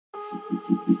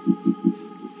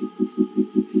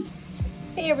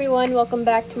Hey everyone, welcome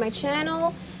back to my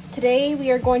channel. Today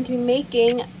we are going to be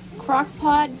making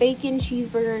crock-pot bacon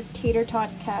cheeseburger tater tot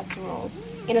casserole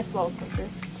in a slow cooker.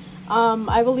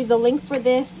 I will leave the link for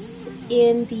this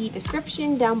in the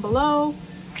description down below.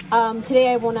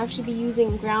 Today I won't actually be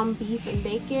using ground beef and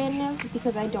bacon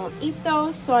because I don't eat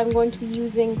those, so I'm going to be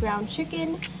using ground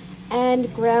chicken and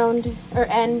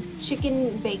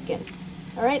chicken bacon.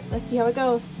 Alright, let's see how it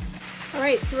goes.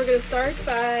 Alright, so we're going to start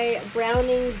by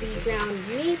browning the ground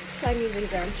meat. I'm using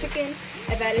ground chicken.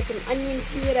 I've added some onion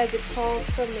to it as it calls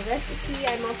from the recipe.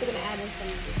 I'm also going to add in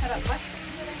some cut up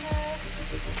mushrooms that I have.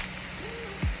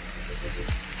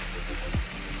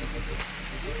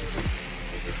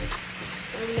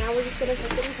 And now we're just going to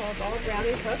cook it until it's all brown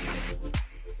and cooked.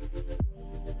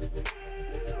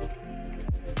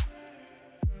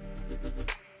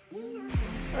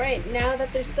 Alright, now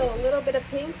that there's still a little bit of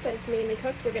pink, but it's mainly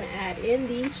cooked, we're going to add in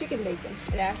the chicken bacon.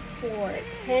 It asks for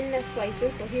 10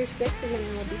 slices, so here's 6, and then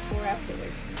we'll do 4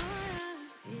 afterwards.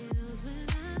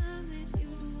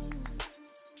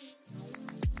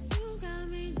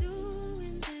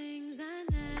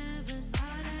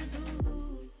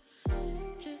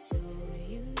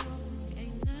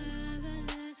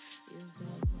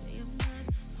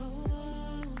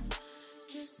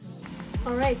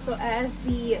 Alright, so as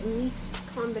the meat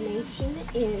combination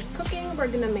is cooking, we're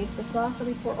going to make the sauce that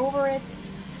we pour over it.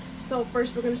 So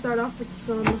first we're going to start off with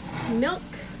some milk.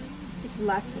 This is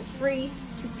lactose free,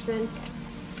 2%.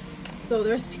 So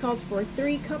the recipe calls for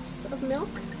 3 cups of milk.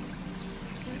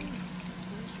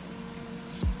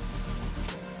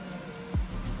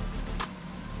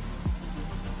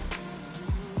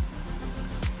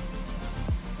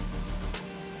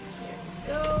 There we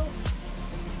go.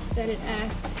 Then it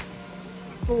asks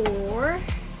for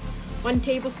 1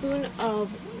 tablespoon of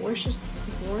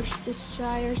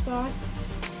Worcestershire sauce.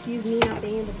 Excuse me not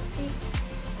being able to speak.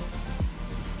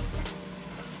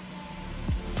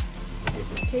 Here's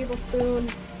my tablespoon.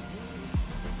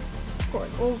 Pour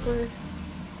it over.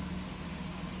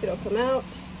 It'll come out.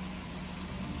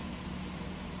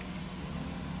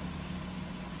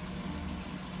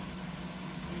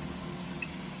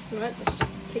 Alright, let's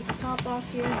just take the top off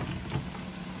here.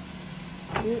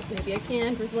 Maybe I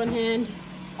can't with one hand.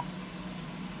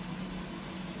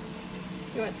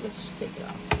 You know what, let's just take it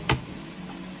off.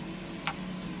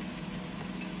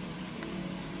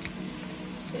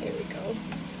 There we go.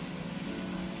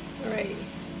 Alrighty.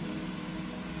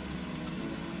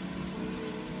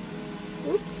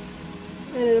 Oops.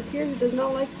 And it appears it does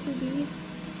not like to be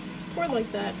poured like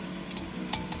that.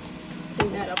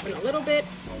 Clean that up in a little bit.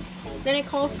 Then it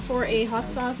calls for a hot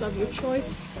sauce of your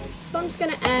choice. So I'm just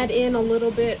going to add in a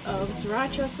little bit of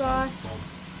sriracha sauce.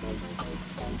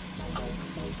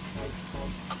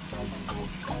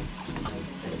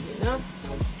 That'll be enough.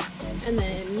 And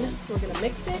then we're going to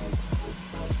mix it.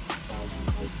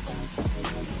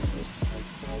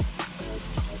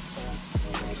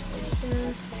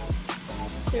 Stir.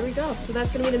 There we go. So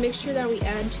that's going to be the mixture that we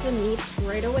add to the meat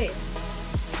right away.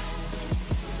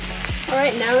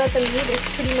 Alright, now that the meat is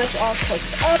pretty much all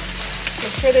cooked up,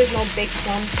 make sure there's no big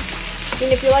clumps. I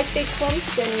mean, if you like big clumps,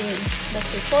 then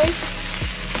that's your choice.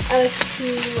 I like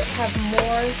to have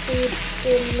more food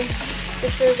in the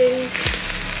serving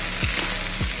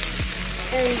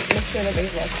and make sure that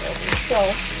there's less over. So,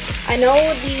 I know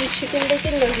the chicken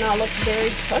bacon does not look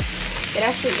very cooked. It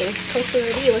actually is cooked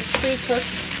already. It was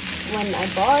pre-cooked when I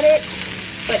bought it,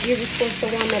 but you're just supposed to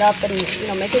warm it up and,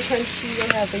 you know, make it crunchy or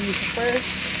however you prefer.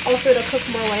 Also, it'll cook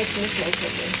more when it's in the slow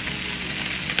cooker.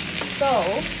 So,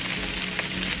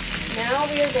 now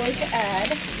we are going to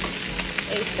add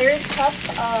a 1/3 cup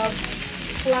of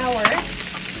flour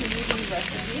to the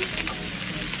recipe.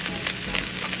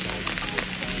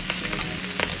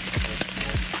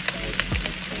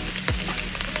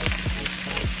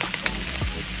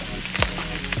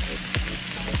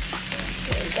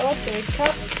 There we go, 1/3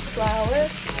 cup flour.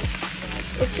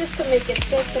 It's just to make it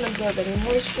thick and absorb any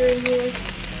moisture in here.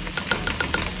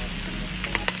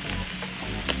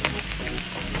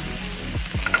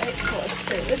 Alright, so let's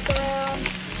stir this around.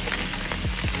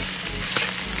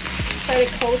 Try to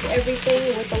coat everything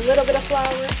with a little bit of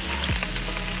flour.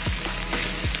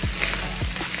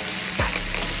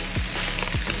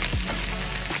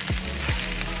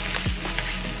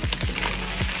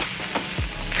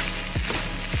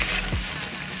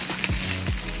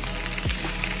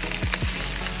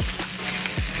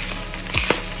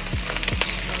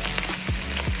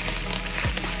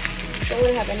 Don't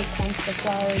really have any clumps of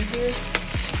flour in here.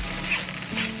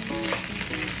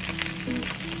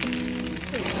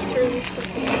 Turn this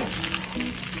quickly.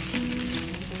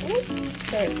 Oops.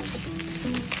 There we go.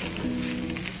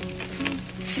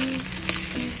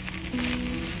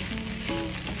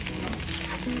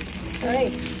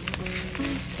 Alright,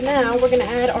 so now we're going to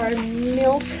add our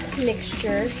milk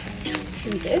mixture to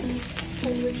this,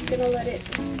 and we're just going to let it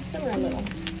simmer a little.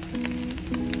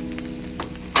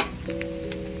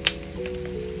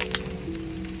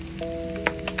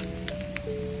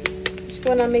 Just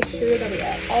want to make sure that we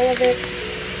add all of it,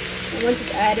 and once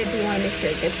it's added, we want to make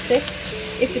sure it gets thick.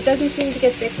 If it doesn't seem to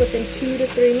get thick within 2 to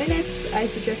 3 minutes, I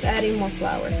suggest adding more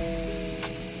flour.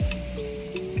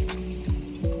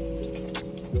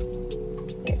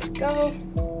 Go.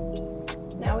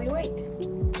 Now we wait.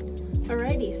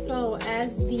 Alrighty, so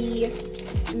as the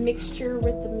mixture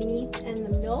with the meat and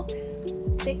the milk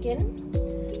thicken,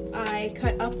 I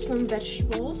cut up some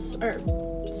vegetables, or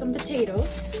some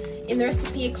potatoes. In the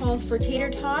recipe it calls for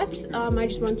tater tots. I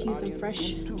just want to use some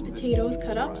fresh potatoes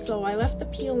cut up, so I left the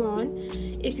peel on.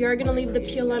 If you are going to leave the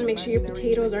peel on, make sure your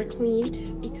potatoes are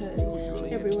cleaned, because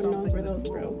everyone knows where those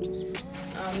grow.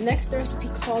 Next, the recipe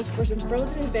calls for some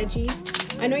frozen veggies.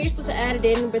 I know you're supposed to add it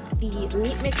in with the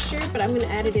meat mixture, but I'm going to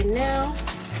add it in now.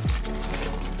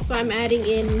 So I'm adding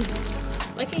in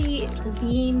like a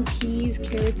bean, peas,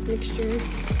 carrots mixture,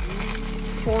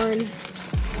 corn.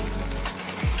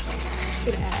 Just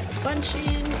going to add a bunch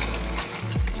in.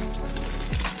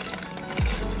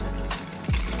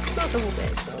 Not the whole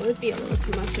bag, so it'd be a little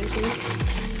too much, I think.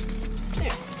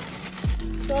 There.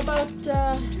 So about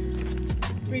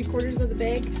 3/4 of the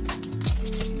bag.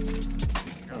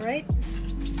 Alright.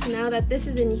 Now that this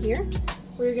is in here,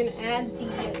 we're gonna add the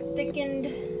thickened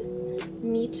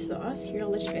meat sauce. Here, I'll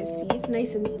let you guys see. It's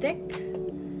nice and thick.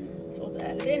 So let's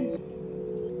add it in.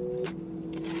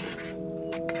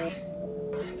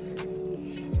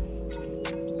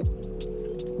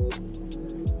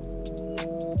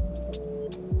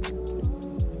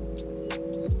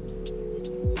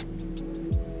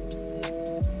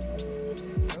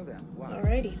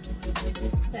 Alrighty.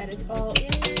 That is all in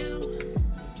now.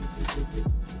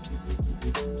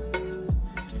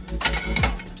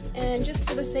 And just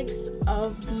for the sake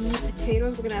of the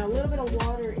potatoes, we're gonna add a little bit of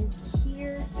water into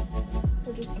here.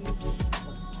 We'll just use this.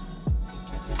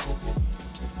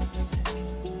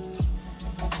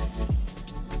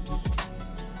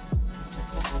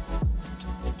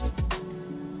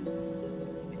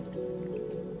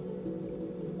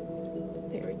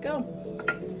 There we go.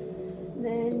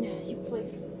 Then you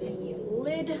place the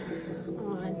lid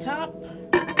on top,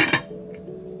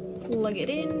 plug it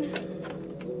in.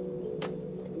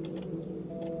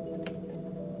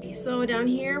 So down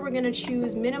here, we're gonna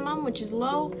choose minimum, which is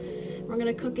low. We're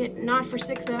gonna cook it not for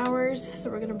 6 hours,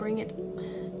 so we're gonna bring it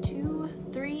to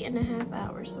 3.5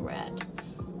 hours. So we're at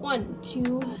 1,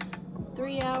 2,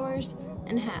 3 hours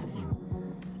and a half.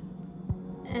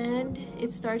 And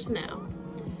it starts now.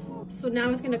 So now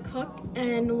it's gonna cook,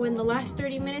 and when the last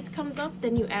 30 minutes comes up,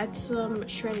 then you add some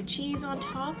shredded cheese on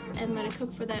top and let it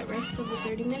cook for that rest of the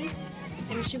 30 minutes,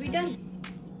 and it should be done.